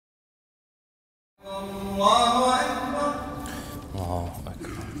الله أكبر الله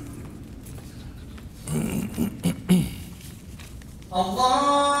أكبر. الله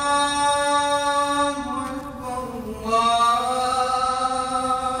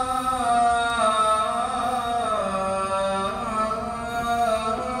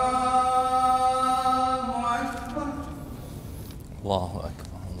الله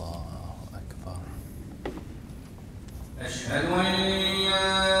أكبر. الله أكبر. أشهد أن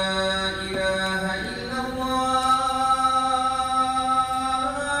لا إله إلا الله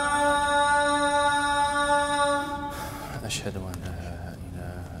أشهد أن لا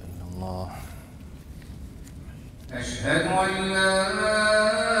إله إلا الله. أشهد أن لا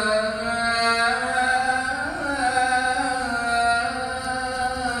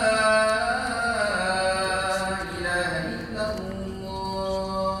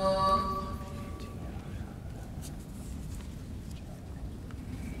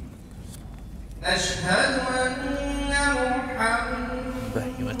أشهد أن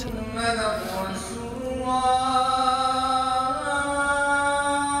محمدًا رسول الله.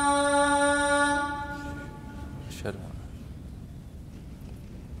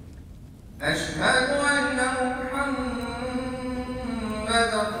 أشهد أن محمدًا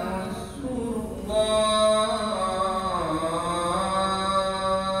رسول الله.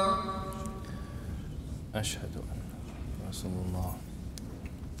 أشهد أن رسول الله.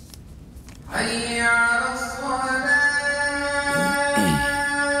 حي على الصلاة.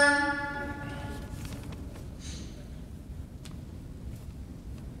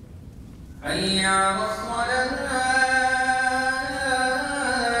 حي على الصلاة.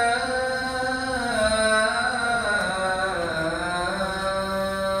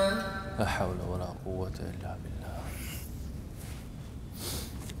 لا حول ولا قوة إلا بالله.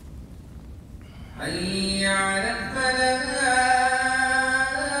 حي على الفلاح.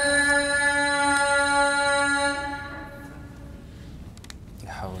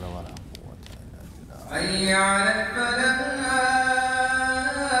 لا حول ولا قوة إلا بالله. حي على الفلاح.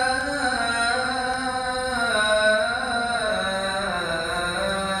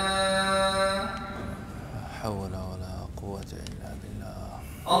 لا حول ولا قوة إلا بالله.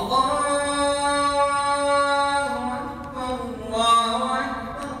 الله أكبر. الله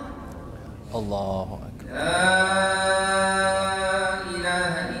أكبر. الله أكبر. لا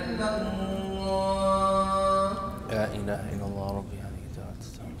إله إلا الله. لا إله إلا الله ربي عليه دعوة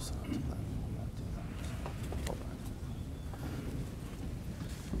الصلاة.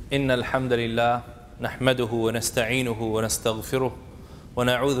 إن الحمد لله نحمده ونستعينه ونستغفره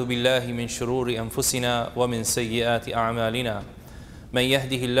ونعوذ بالله من شرور أنفسنا ومن سيئات أعمالنا. من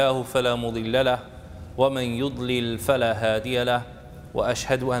يهده الله فلا مضل له ومن يضلل فلا هادي له.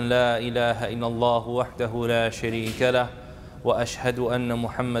 وأشهد أن لا إله إلا الله وحده لا شريك له وأشهد أن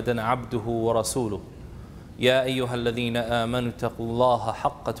محمدا عبده ورسوله. يا أيها الذين آمنوا اتقوا الله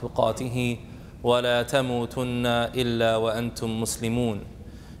حق تقاته ولا تموتن إلا وأنتم مسلمون.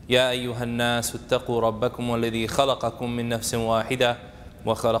 يا أيها الناس اتقوا ربكم الذي خلقكم من نفس واحدة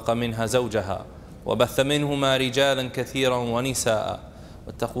وخلق منها زوجها وبث منهما رجالا كثيرا ونساء.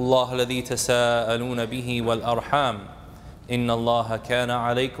 واتقوا الله الذي تساءلون به والأرحام إن الله كان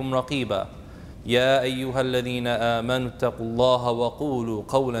عليكم رقيبا. يا أيها الذين آمنوا اتقوا الله وقولوا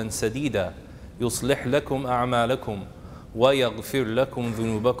قولا سديدا يصلح لكم أعمالكم ويغفر لكم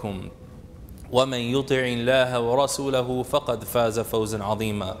ذنوبكم ومن يطع الله ورسوله فقد فاز فوزا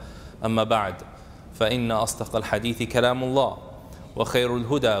عظيما. أما بعد فإن أصدق الحديث كلام الله وخير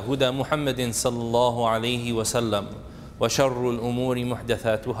الهدى هدى محمد صلى الله عليه وسلم وشر الأمور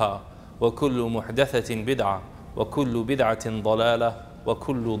محدثاتها وكل محدثة بدعة وكل بدعة ضلالة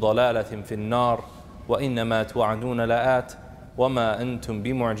وكل ضلالة في النار وإنما توعدون لآت وما أنتم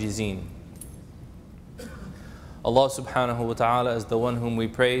بمعجزين. Allah subhanahu wa ta'ala is the one whom we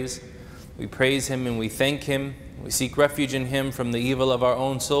praise. We praise Him and we thank Him. We seek refuge in Him from the evil of our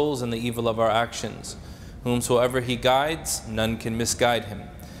own souls and the evil of our actions. Whomsoever He guides, none can misguide him.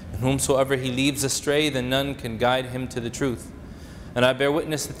 And whomsoever He leaves astray, then none can guide him to the truth. And I bear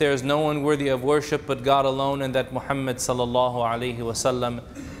witness that there is no one worthy of worship but God alone, and that Muhammad sallallahu alayhi wasallam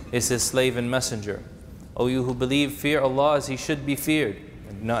is His slave and messenger. O you who believe, fear Allah as He should be feared,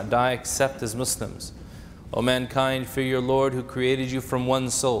 and do not die except as Muslims. O mankind, fear your Lord who created you from one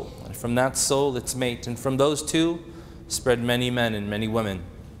soul, and from that soul its mate, and from those two spread many men and many women.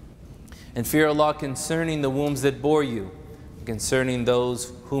 And fear Allah concerning the wombs that bore you, and concerning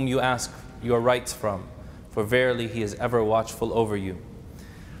those whom you ask your rights from, for verily He is ever watchful over you.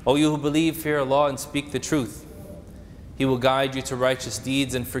 O you who believe, fear Allah and speak the truth. He will guide you to righteous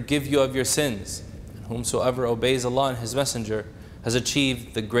deeds and forgive you of your sins. And whomsoever obeys Allah and His Messenger has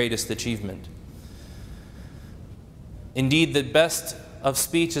achieved the greatest achievement. Indeed, the best of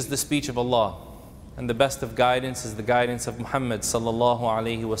speech is the speech of Allah, and the best of guidance is the guidance of Muhammad sallallahu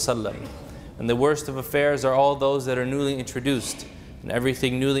alaihi wasallam. And the worst of affairs are all those that are newly introduced. And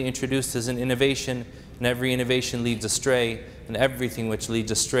everything newly introduced is an innovation, and every innovation leads astray, and everything which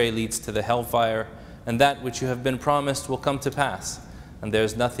leads astray leads to the hellfire, and that which you have been promised will come to pass, and there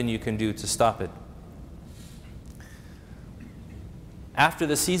is nothing you can do to stop it. After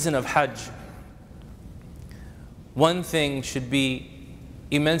the season of Hajj, one thing should be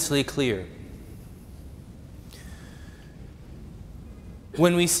immensely clear.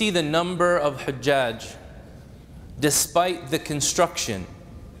 When we see the number of Hujjaj, despite the construction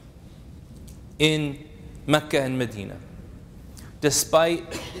in Mecca and Medina,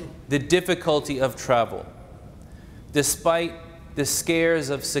 despite the difficulty of travel, despite the scares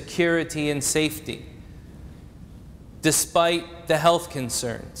of security and safety, despite the health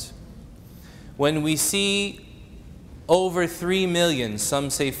concerns, when we see over 3 million, some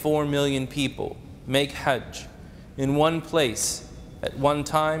say 4 million people make Hajj in one place at one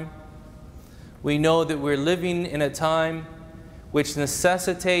time, we know that we're living in a time which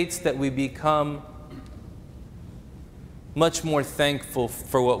necessitates that we become much more thankful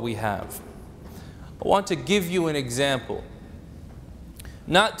for what we have. I want to give you an example.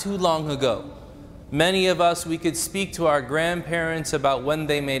 Not too long ago, many of us, we could speak to our grandparents about when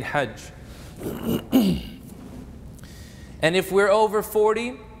they made Hajj. And if we're over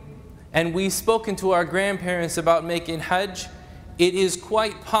 40 and we've spoken to our grandparents about making Hajj, it is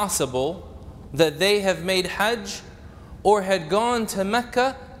quite possible that they have made Hajj or had gone to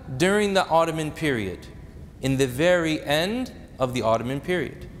Mecca during the Ottoman period, in the very end of the Ottoman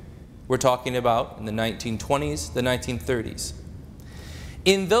period. We're talking about in the 1920s, the 1930s.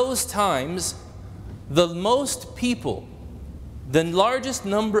 In those times, the most people, the largest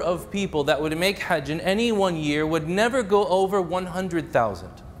number of people that would make Hajj in any one year would never go over 100,000.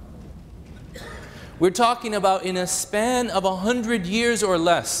 We're talking about in a span of 100 years or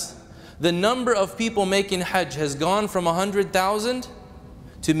less, the number of people making Hajj has gone from 100,000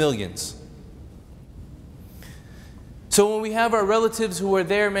 to millions. So when we have our relatives who are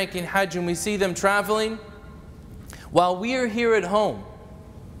there making Hajj and we see them traveling, while we are here at home,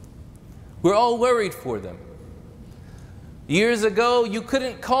 we're all worried for them. Years ago, you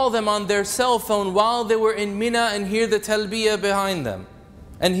couldn't call them on their cell phone while they were in Mina and hear the talbiyah behind them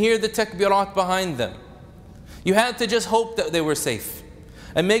and hear the takbirat behind them. You had to just hope that they were safe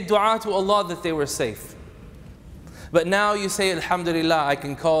and make dua to Allah that they were safe. But now you say, Alhamdulillah, I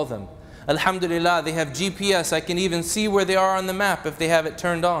can call them. Alhamdulillah, they have GPS. I can even see where they are on the map if they have it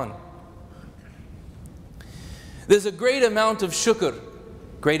turned on. There's a great amount of shukr,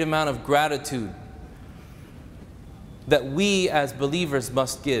 great amount of gratitude that we as believers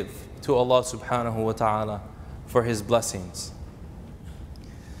must give to Allah subhanahu wa ta'ala for His blessings.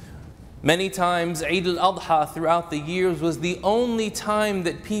 Many times Eid al-Adha throughout the years was the only time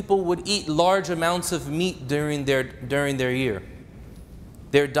that people would eat large amounts of meat during their year.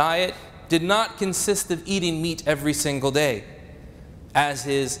 Their diet did not consist of eating meat every single day, as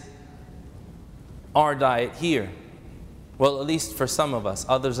is our diet here. Well, at least for some of us.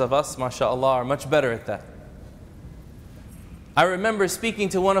 Others of us, mashallah, are much better at that. I remember speaking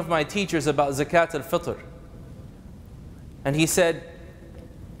to one of my teachers about Zakat al-Fitr. And he said,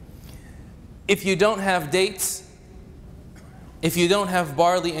 if you don't have dates, if you don't have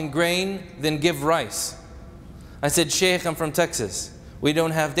barley and grain, then give rice. I said, Sheikh, I'm from Texas. We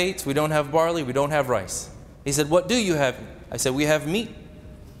don't have dates, we don't have barley, we don't have rice. He said, what do you have? I said, we have meat.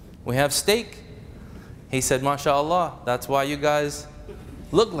 We have steak. He said, mashallah, that's why you guys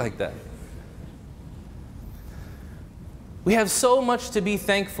look like that. We have so much to be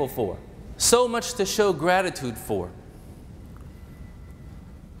thankful for, so much to show gratitude for.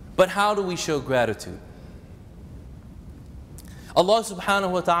 But how do we show gratitude? Allah subhanahu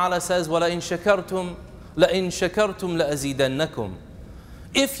wa ta'ala says, وَلَئِن شَكَرْتُمْ لَأَزِيدَنَّكُمْ.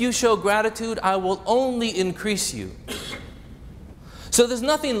 If you show gratitude, I will only increase you. So there's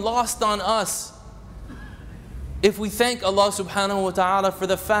nothing lost on us if we thank Allah subhanahu wa ta'ala for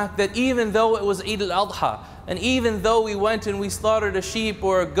the fact that even though it was Eid al-Adha, and even though we went and we slaughtered a sheep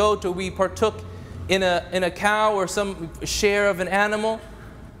or a goat, or we partook in a cow or some share of an animal,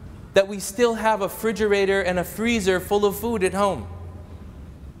 that we still have a refrigerator and a freezer full of food at home.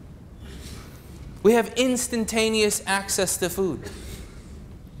 We have instantaneous access to food.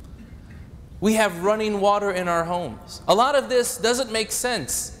 We have running water in our homes. A lot of this doesn't make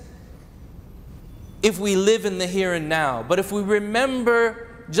sense if we live in the here and now. But if we remember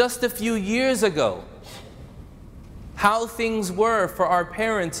just a few years ago how things were for our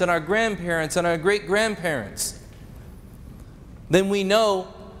parents and our grandparents and our great-grandparents, then we know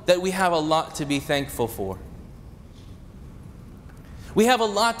that we have a lot to be thankful for. We have a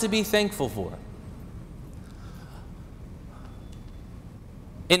lot to be thankful for.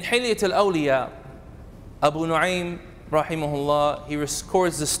 In Hilyat al-Awliya, Abu Nu'aym, rahimahullah, he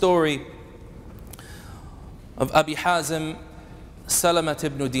records the story of Abi Hazim, Salamat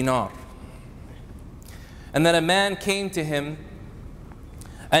ibn Dinar. And then a man came to him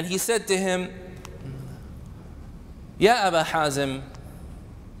and he said to him, Ya Aba Hazim,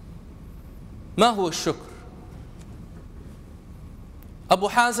 ma huwa shukr? Abu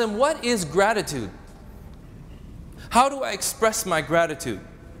Hazim, what is gratitude? How do I express my gratitude?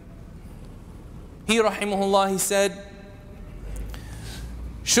 He, rahimahullah, he said,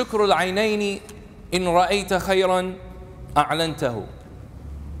 شكر العينين إن رأيت خيرا أعلنته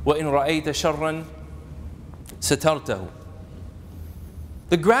وإن رأيت شرا سترته.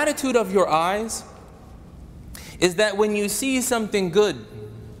 The gratitude of your eyes is that when you see something good,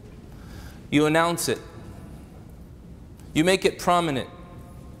 you announce it. You make it prominent.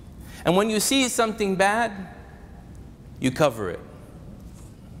 And when you see something bad, you cover it.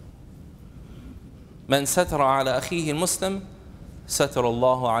 من ستر على أخيه المسلم ستر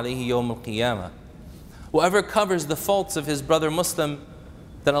الله عليه يوم القيامة. Whoever covers the faults of his brother Muslim,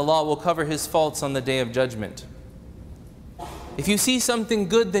 then Allah will cover his faults on the day of judgment. If you see something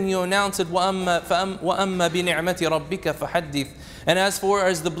good, then you announce it. وَأَمَّا بِنِعْمَةِ رَبِّكَ فَحَدِّثْ. And as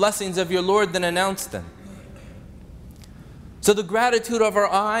for the blessings of your Lord, then announce them. So the gratitude of our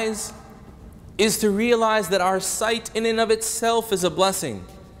eyes is to realize that our sight in and of itself is a blessing.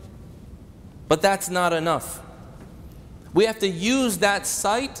 But that's not enough. We have to use that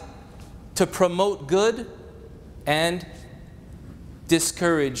sight to promote good and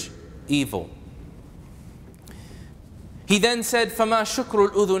discourage evil. He then said, فَمَا شُكْرُ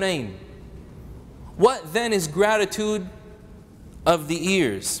الْأُذُنَيْنِ. What then is gratitude of the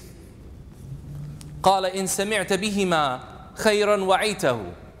ears? قَالَ إِن سَمِعْتَ بِهِمَا خَيْرًا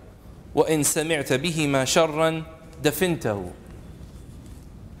وَعِيتَهُ وَإِن سَمِعْتَ بِهِمَا شَرًّا دَفِنْتَهُ.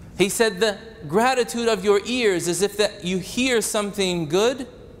 He said the gratitude of your ears is if that you hear something good,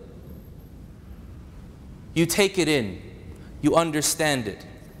 you take it in, you understand it,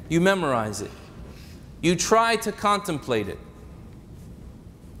 you memorize it, you try to contemplate it.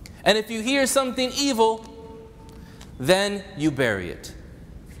 And if you hear something evil, then you bury it.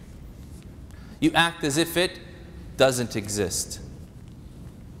 You act as if it doesn't exist.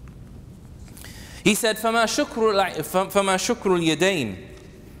 He said, فَمَا شُكْرُ الْيَدَيْنِ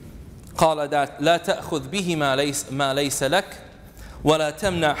قال لا تأخذ به ما ليس لك ولا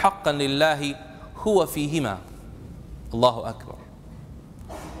تمنع حقا لله هو فيهما. Allahu Akbar.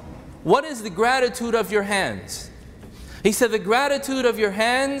 What is the gratitude of your hands? He said the gratitude of your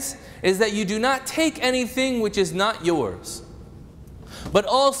hands is that you do not take anything which is not yours. But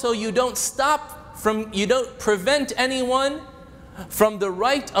also you don't prevent anyone from the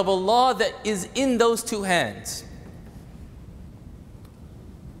right of Allah that is in those two hands.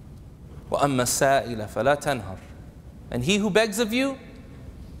 وَأَمَّا السَّائِلَ فَلَا تَنْهَرْ. And he who begs of you,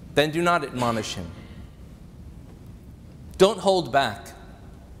 then do not admonish him. Don't hold back.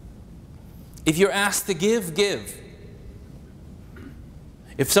 If you're asked to give, give.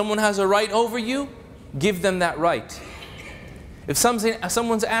 If someone has a right over you, give them that right. If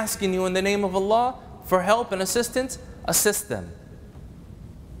someone's asking you in the name of Allah for help and assistance, assist them.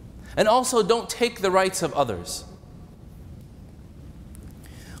 And also don't take the rights of others.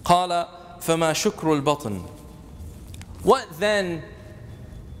 قال فما شكر البطن. What then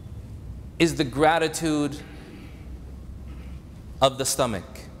is the gratitude of the stomach?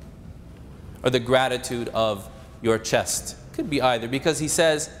 Or the gratitude of your chest? Could be either, because he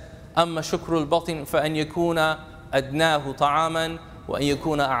says أما شكر البطن فأن يكون أدناه طعاما وأن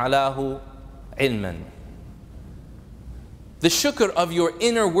يكون أعلاه علما. The shukr of your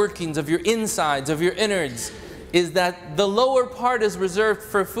inner workings, of your insides, of your innards, is that the lower part is reserved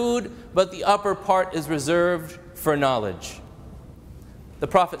for food, but the upper part is reserved for knowledge. The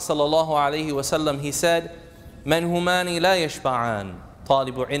Prophet ﷺ, he said, "Man humani la yashba'an,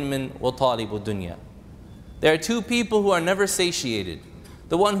 talibu ilmin wa talibu dunya." There are two people who are never satiated: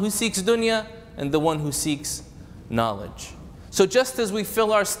 the one who seeks dunya and the one who seeks knowledge. So just as we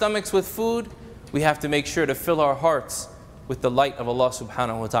fill our stomachs with food, we have to make sure to fill our hearts with the light of Allah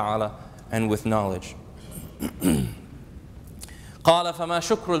subhanahu wa ta'ala and with knowledge. قال فما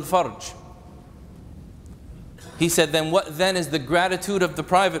شكر الفرج. He said, then what then is the gratitude of the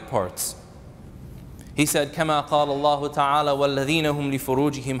private parts? He said, كما قال الله تعالى والذين هم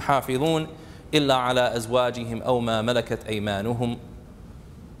لفروجهم حافظون إلا على أزواجهم أو ما ملكت أيمانهم.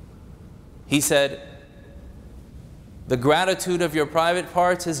 He said, The gratitude of your private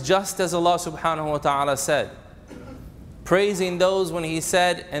parts is just as Allah subhanahu wa ta'ala said, praising those when He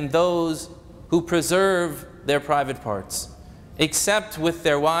said, and those who preserve their private parts, except with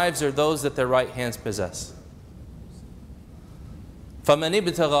their wives or those that their right hands possess. فَمَنِ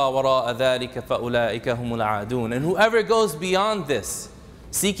ابْتَغَى وَرَاءَ ذَلِكَ فَأُولَٰئِكَ هُمُ الْعَادُونَ. And whoever goes beyond this,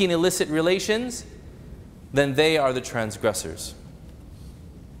 seeking illicit relations, then they are the transgressors.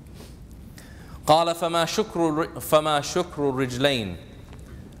 قَالَ فَمَا شُكْرُ الرِّجْلَيْنِ.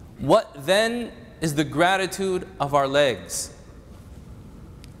 What then is the gratitude of our legs?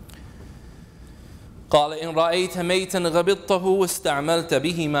 قَالَ إِنْ رَأَيْتَ مَيْتًا غَبِطْتَهُ وَاسْتَعْمَلْتَ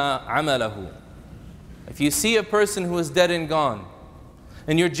بِهِمَا عَمَلَهُ. If you see a person who is dead and gone,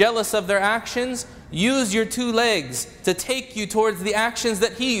 and you're jealous of their actions, use your two legs to take you towards the actions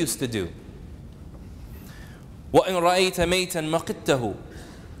that he used to do. وَإِنْ رَأَيْتَ مَيْتًا مَقِتَّهُ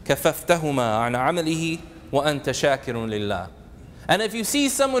كَفَفْتَهُمَا عَنْ عَمَلِهِ وَأَنْتَ شَاكِرٌ لِلَّهِ. And if you see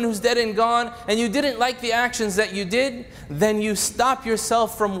someone who's dead and gone, and you didn't like the actions that you did, then you stop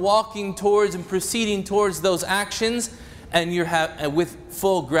yourself from walking towards and proceeding towards those actions, and you're with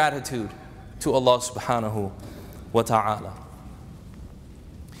full gratitude to Allah subhanahu wa ta'ala.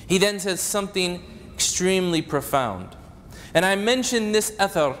 He then says something extremely profound. And I mention this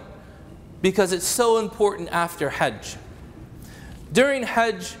athar because it's so important after Hajj. During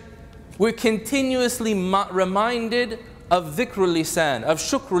Hajj, we're continuously reminded of dhikrul lisan, of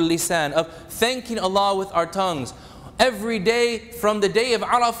shukrul lisan, of thanking Allah with our tongues. Every day, from the day of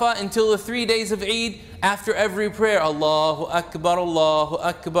Arafah until the 3 days of Eid, after every prayer, Allahu Akbar, Allahu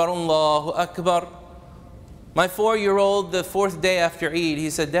Akbar, Allahu Akbar. My 4-year-old, the 4th day after Eid, he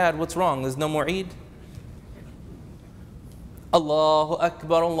said, Dad, what's wrong? There's no more Eid? Allahu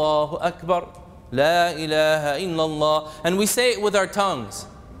Akbar, Allahu Akbar, La ilaha illallah. And we say it with our tongues.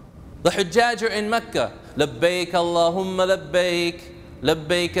 The Hujjaj are in Mecca. Labbaik Allahumma labbaik,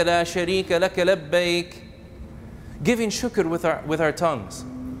 labbaik la sharika laka labbaik. Giving shukr with our tongues.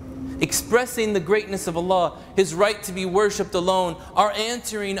 Expressing the greatness of Allah, His right to be worshipped alone, our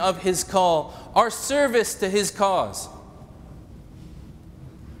answering of His call, our service to His cause.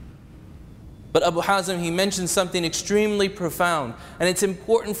 But Abu Hazm, he mentioned something extremely profound, and it's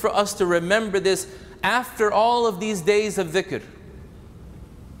important for us to remember this after all of these days of dhikr.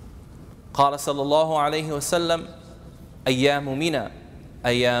 قال صلى الله عليه وسلم أيام منى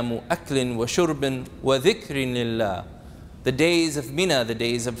أيام أكل وشرب وذكر لله. The days of Mina, the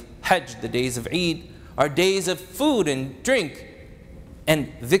days of Hajj, the days of Eid, are days of food and drink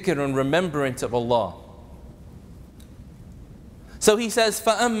and dhikr and remembrance of Allah. So he says,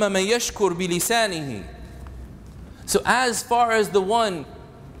 فَأَمَّا مَن يَشْكُرْ بِلِسَانِهِ. So as far as the one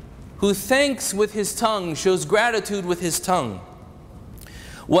who thanks with his tongue, shows gratitude with his tongue,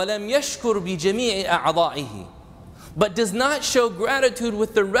 وَلَمْ يَشْكُرْ بِجَمِيعِ أَعْضَائِهِ, but does not show gratitude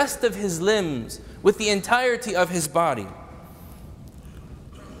with the rest of his limbs, with the entirety of his body.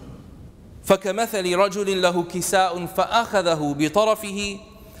 فَكَمَثَلِ رَجُلٍ لَهُ كِسَاءٌ فَأَخَذَهُ بِطَرَفِهِ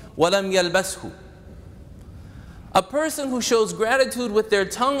وَلَمْ يَلْبَسْهُ. A person who shows gratitude with their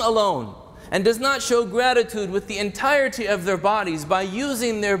tongue alone and does not show gratitude with the entirety of their bodies by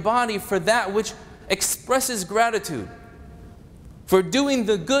using their body for that which expresses gratitude, for doing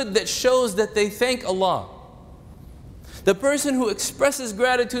the good that shows that they thank Allah. The person who expresses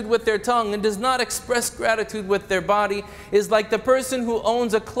gratitude with their tongue and does not express gratitude with their body is like the person who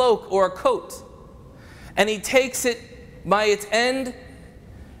owns a cloak or a coat, and he takes it by its end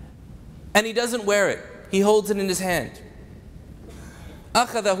and he doesn't wear it. He holds it in his hand.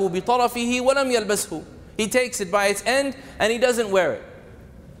 أَخَذَهُ بِطَرَفِهِ وَلَمْ يَلْبَسْهُ. He takes it by its end and he doesn't wear it.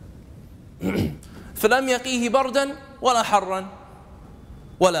 فَلَمْ يَقِيهِ بَرْدًا وَلَا حَرًّا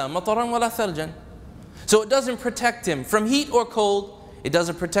وَلَا مَطَرًا وَلَا ثَلْجًا. So it doesn't protect him from heat or cold. It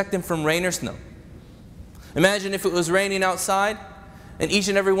doesn't protect him from rain or snow. Imagine if it was raining outside and each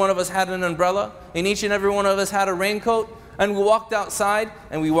and every one of us had an umbrella and each and every one of us had a raincoat, and we walked outside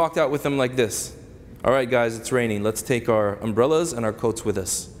and we walked out with them like this. All right, guys, it's raining. Let's take our umbrellas and our coats with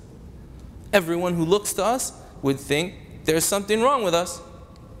us. Everyone who looks to us would think there's something wrong with us,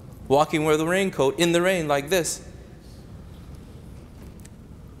 walking with a raincoat in the rain like this.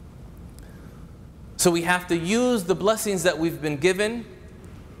 So we have to use the blessings that we've been given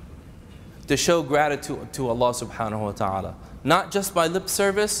to show gratitude to Allah subhanahu wa ta'ala. Not just by lip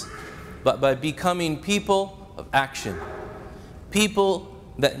service, but by becoming people of action. People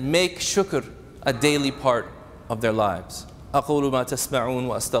that make shukr a daily part of their lives. أقول ما تسمعون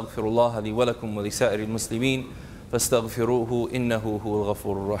وأستغفر الله لي ولكم ولسائر المسلمين فاستغفروه إنه هو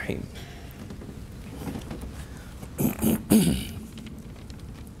الغفور الرحيم.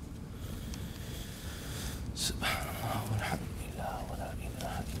 سبحان الله walhamdulillah wa la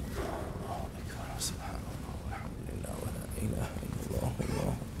ilaha illallah Allahu akbar subhanallah walhamdulillah wa la ilaha illallah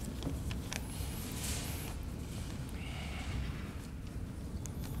Allahu.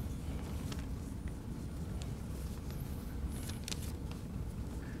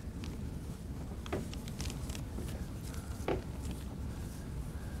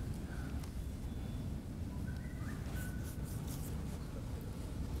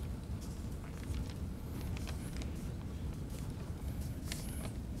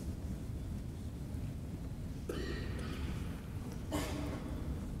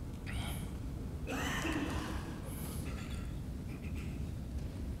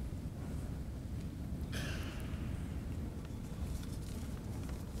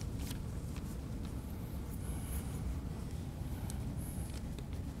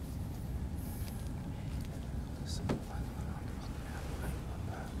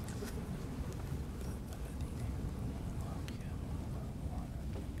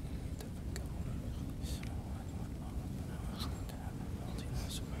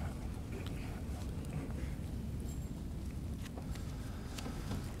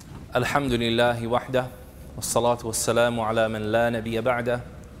 الحمد لله وحده والصلاة والسلام على من لا نبي بعده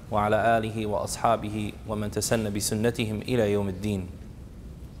وعلى آله وأصحابه ومن تسن بسنتهم إلى يوم الدين.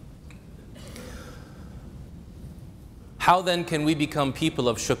 How then can we become people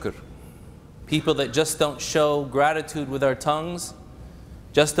of shukr? People that just don't show gratitude with our tongues,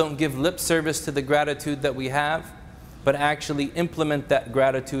 just don't give lip service to the gratitude that we have, but actually implement that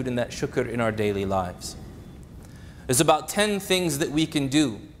gratitude and that shukr in our daily lives. There's about 10 things that we can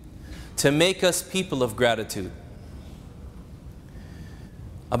do to make us people of gratitude.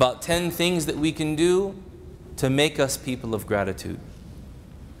 About 10 things that we can do to make us people of gratitude.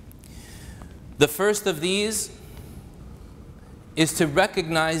 The first of these is to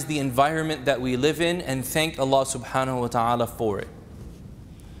recognize the environment that we live in and thank Allah subhanahu wa ta'ala for it.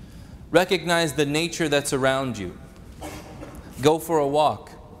 Recognize the nature that's around you. Go for a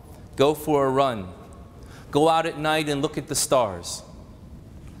walk. Go for a run. Go out at night and look at the stars.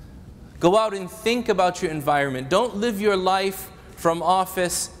 Go out and think about your environment. Don't live your life from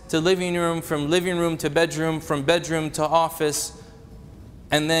office to living room, from living room to bedroom, from bedroom to office,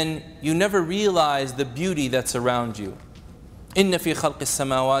 and then you never realize the beauty that's around you. إِنَّ فِي خَلْقِ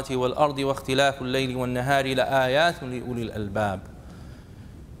السَّمَاوَاتِ وَالْأَرْضِ وَاخْتِلَافُ اللَّيْلِ وَالنَّهَارِ لَآيَاتٌ لِأُولِي الْأَلْبَابِ.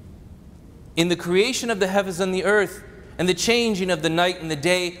 In the creation of the heavens and the earth, and the changing of the night and the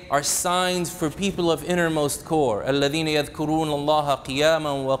day are signs for people of innermost core. الَّذِينَ يَذْكُرُونَ اللَّهَ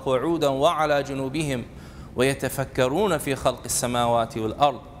قِيَامًا وَقُعُودًا وَعَلَى جُنُوبِهِمْ وَيَتَفَكَّرُونَ فِي خَلْقِ السَّمَاوَاتِ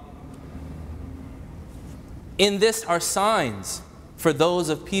وَالْأَرْضِ. In this are signs for those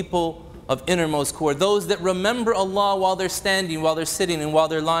of people of innermost core, those that remember Allah while they're standing, while they're sitting, and while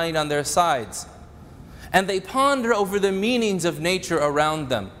they're lying on their sides. And they ponder over the meanings of nature around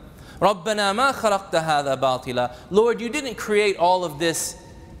them. رَبَّنَا مَا خَلَقْتَ هَذَا بَاطِلًا. Lord, you didn't create all of this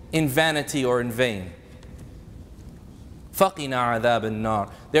in vanity or in vain. فَقِنَا عَذَابَ النَّارِ.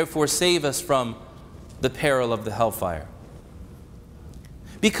 Therefore save us from the peril of the hellfire.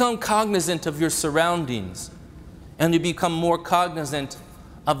 Become cognizant of your surroundings, and you become more cognizant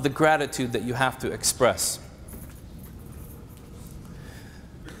of the gratitude that you have to express.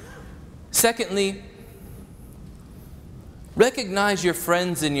 Secondly, recognize your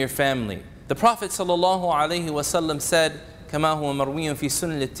friends and your family. The Prophet ﷺ said, كما هو مروي في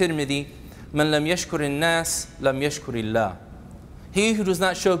سنن الترمذي من لم يشكر الناس لم يشكر الله. He who does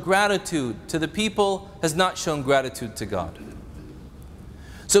not show gratitude to the people has not shown gratitude to God.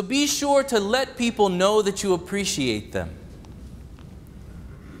 So be sure to let people know that you appreciate them.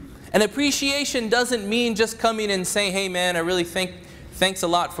 And appreciation doesn't mean just coming and saying, hey man, I really thanks a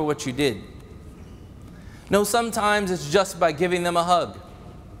lot for what you did. No, sometimes it's just by giving them a hug,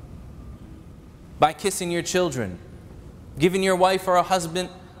 by kissing your children, giving your wife or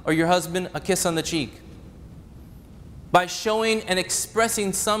your husband a kiss on the cheek, by showing and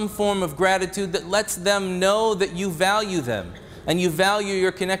expressing some form of gratitude that lets them know that you value them and you value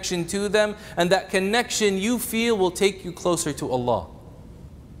your connection to them, and that connection you feel will take you closer to Allah.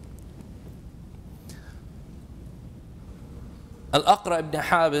 Al-Aqra ibn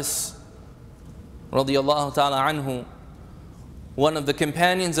Habis radiyallahu ta'ala anhu, one of the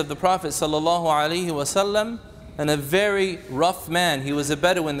companions of the Prophet sallallahu alaihi wasallam, and a very rough man. He was a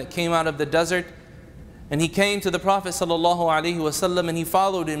Bedouin that came out of the desert, and he came to the Prophet sallallahu alaihi wasallam, and he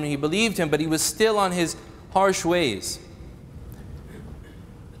followed him and he believed him, but he was still on his harsh ways.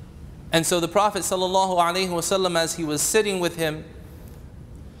 And so the Prophet sallallahu alaihi wasallam, as he was sitting with him,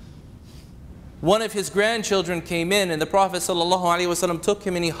 one of his grandchildren came in, and the Prophet sallallahu alaihi wasallam took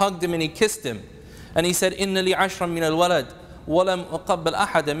him and he hugged him and he kissed him. And he said, إِنَّ لِي عَشْرًا مِنَ الْوَلَدِ وَلَمْ أُقَبَّلْ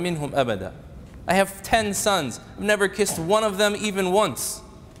أَحَدًا مِّنْهُمْ أَبَدًا. I have 10 sons. I've never kissed one of them even once.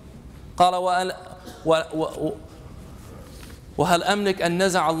 قال وهل أملك أن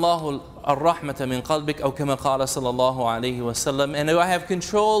نزع الله الرحمة من قلبك أو كما قال صلى الله عليه وسلم. And do I have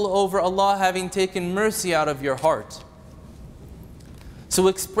control over Allah having taken mercy out of your heart? So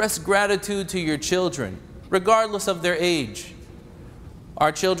express gratitude to your children, regardless of their age.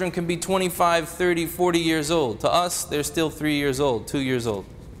 Our children can be 25, 30, 40 years old. To us, they're still 3 years old, 2 years old.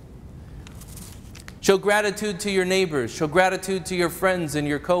 Show gratitude to your neighbors. Show gratitude to your friends and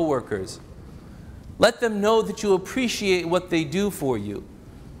your co-workers. Let them know that you appreciate what they do for you.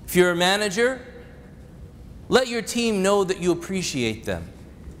 If you're a manager, let your team know that you appreciate them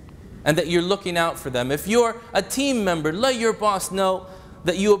and that you're looking out for them. If you're a team member, let your boss know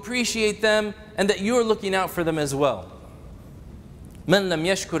that you appreciate them and that you're looking out for them as well. مَنْ لَمْ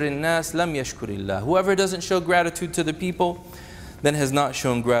يَشْكُرِ النَّاسِ لَمْ يَشْكُرِ اللَّهِ. Whoever doesn't show gratitude to the people, then has not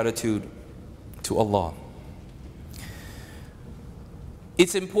shown gratitude to Allah.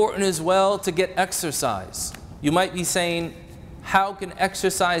 It's important as well to get exercise. You might be saying, how can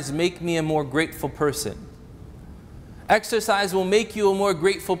exercise make me a more grateful person? Exercise will make you a more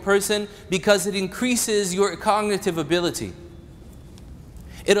grateful person because it increases your cognitive ability.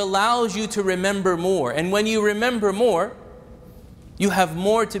 It allows you to remember more. And when you remember more, you have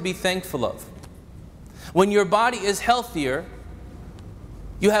more to be thankful of. When your body is healthier,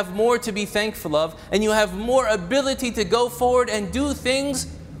 you have more to be thankful of, and you have more ability to go forward and do things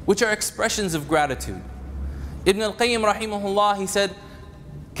which are expressions of gratitude. Ibn al-Qayyim rahimahullah, he said,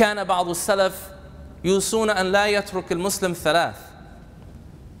 كان بعض السلف يوصون أن لا يترك المسلم ثلاث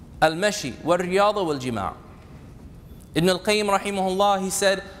المشي والرياضة والجماع. Ibn al-Qayyim rahimahullah, he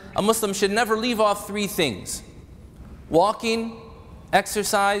said, a Muslim should never leave off 3 things: walking,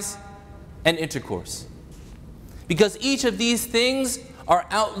 exercise, and intercourse. Because each of these things are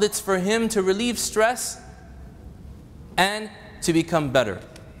outlets for him to relieve stress and to become better.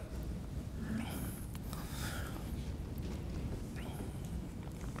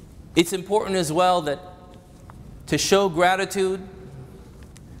 It's important as well that to show gratitude,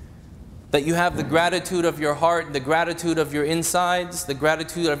 that you have the gratitude of your heart, the gratitude of your insides, the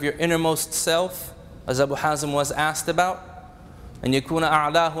gratitude of your innermost self, as Abu Hazm was asked about. And يَكُونَ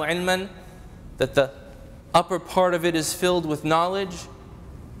أَعْلَاهُ عِلْمًا, that the upper part of it is filled with knowledge.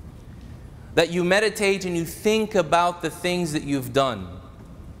 That you meditate and you think about the things that you've done.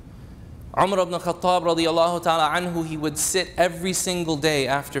 Umar ibn Khattab radiyallahu ta'ala anhu, he would sit every single day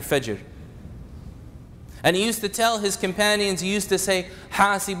after Fajr. And he used to tell his companions, he used to say,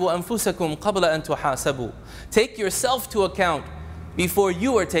 حَاسِبُوا أَنفُسَكُمْ قَبْلَ أَن تُحَاسَبُوا. Take yourself to account before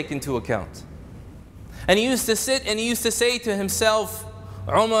you are taken to account. And he used to sit and he used to say to himself,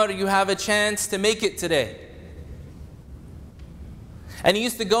 Umar, you have a chance to make it today. And he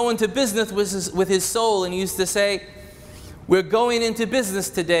used to go into business with his soul, and he used to say, we're going into business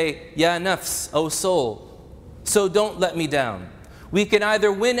today, ya nafs, O soul, so don't let me down. We can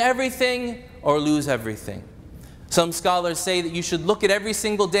either win everything or lose everything. Some scholars say that you should look at every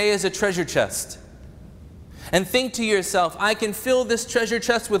single day as a treasure chest. And think to yourself, I can fill this treasure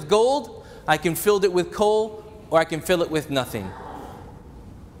chest with gold, I can fill it with coal, or I can fill it with nothing.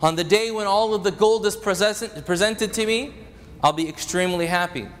 On the day when all of the gold is presented to me, I'll be extremely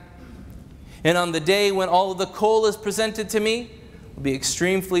happy. And on the day when all of the coal is presented to me, I'll be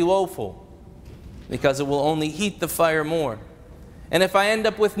extremely woeful, because it will only heat the fire more. And if I end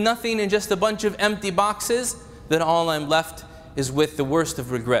up with nothing and just a bunch of empty boxes, then all I'm left is with the worst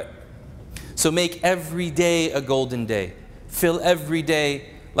of regret. So make every day a golden day. Fill every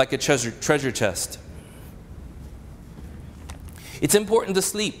day like a treasure chest. It's important to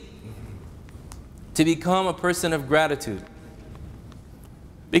sleep, to become a person of gratitude.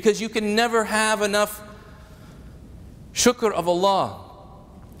 Because you can never have enough shukr of Allah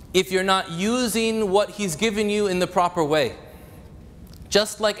if you're not using what He's given you in the proper way.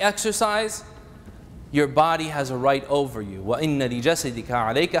 Just like exercise, your body has a right over you. وَإِنَّ لِجَسَدِكَ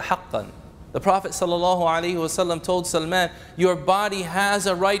عَلَيْكَ حَقًّا. The Prophet ﷺ told Salman, your body has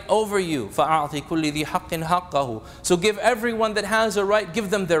a right over you. فَأَعْطِ كُلِّ ذِي حَقٍّ حَقَّهُ. So give everyone that has a right, give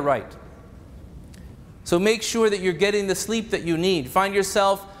them their right. So make sure that you're getting the sleep that you need. Find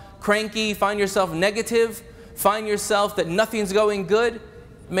yourself cranky, find yourself negative, find yourself that nothing's going good, it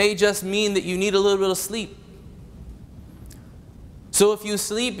may just mean that you need a little bit of sleep. So if you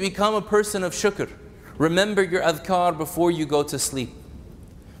sleep, become a person of shukr. Remember your adhkar before you go to sleep.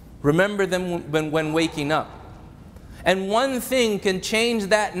 Remember them when waking up. And one thing can change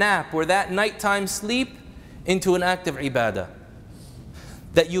that nap or that nighttime sleep into an act of ibadah.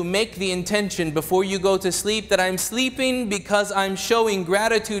 that you make the intention before you go to sleep that I'm sleeping because I'm showing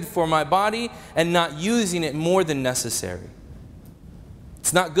gratitude for my body and not using it more than necessary.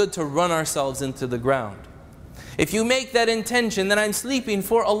 It's not good to run ourselves into the ground. If you make that intention that I'm sleeping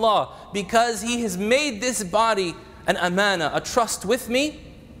for Allah because He has made this body an amana, a trust with me,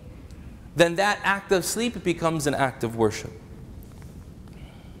 then that act of sleep becomes an act of worship.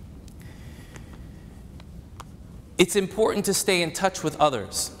 It's important to stay in touch with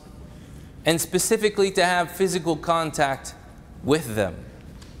others, and specifically to have physical contact with them.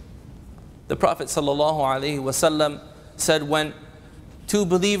 The Prophet ﷺ said when two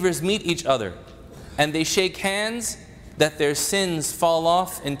believers meet each other and they shake hands, that their sins fall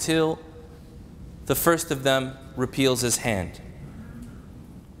off until the first of them repeals his hand.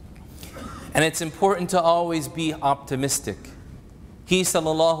 And it's important to always be optimistic. He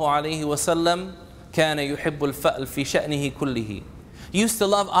ﷺ كان يحب الفأل في شأنه كله. He used to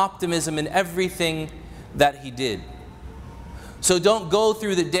love optimism in everything that he did. So don't go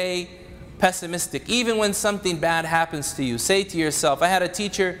through the day pessimistic. Even when something bad happens to you, say to yourself, I had a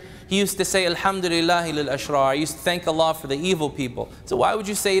teacher, he used to say, Alhamdulillahi lil ashrar. I used to thank Allah for the evil people. So why would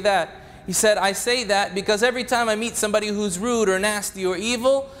you say that? He said, I say that because every time I meet somebody who's rude or nasty or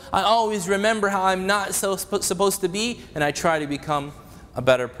evil, I always remember how I'm not supposed to be, and I try to become a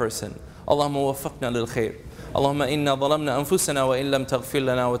better person. اللهم وفقنا للخير. اللهم إنا ظلمنا أنفسنا وإن لم تغفر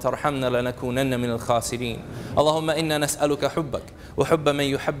لنا وترحمنا لنكونن من الخاسرين. اللهم إنا نسألك حبك وحب من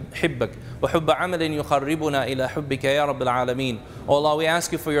يحبك وحب عمل يقربنا إلى حبك يا رب العالمين. Oh Allah, we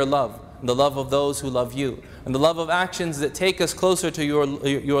ask you for your love, and the love of those who love you, and the love of actions that take us closer to your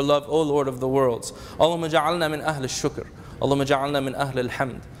love, O Lord of the worlds. اللهم اجعلنا من أهل الشكر. اللهم اجعلنا من أهل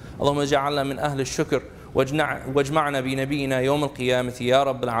الحمد. اللهم اجعلنا من أهل الشكر. واجمعنا بنبينا يوم القيامة يا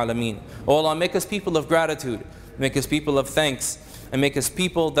رب العالمين. Oh Allah, make us people of gratitude, make us people of thanks, and make us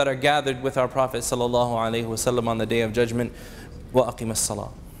people that are gathered with our Prophet sallallahu alaihi wasallam on the day of judgment. Wa aqim as-salah.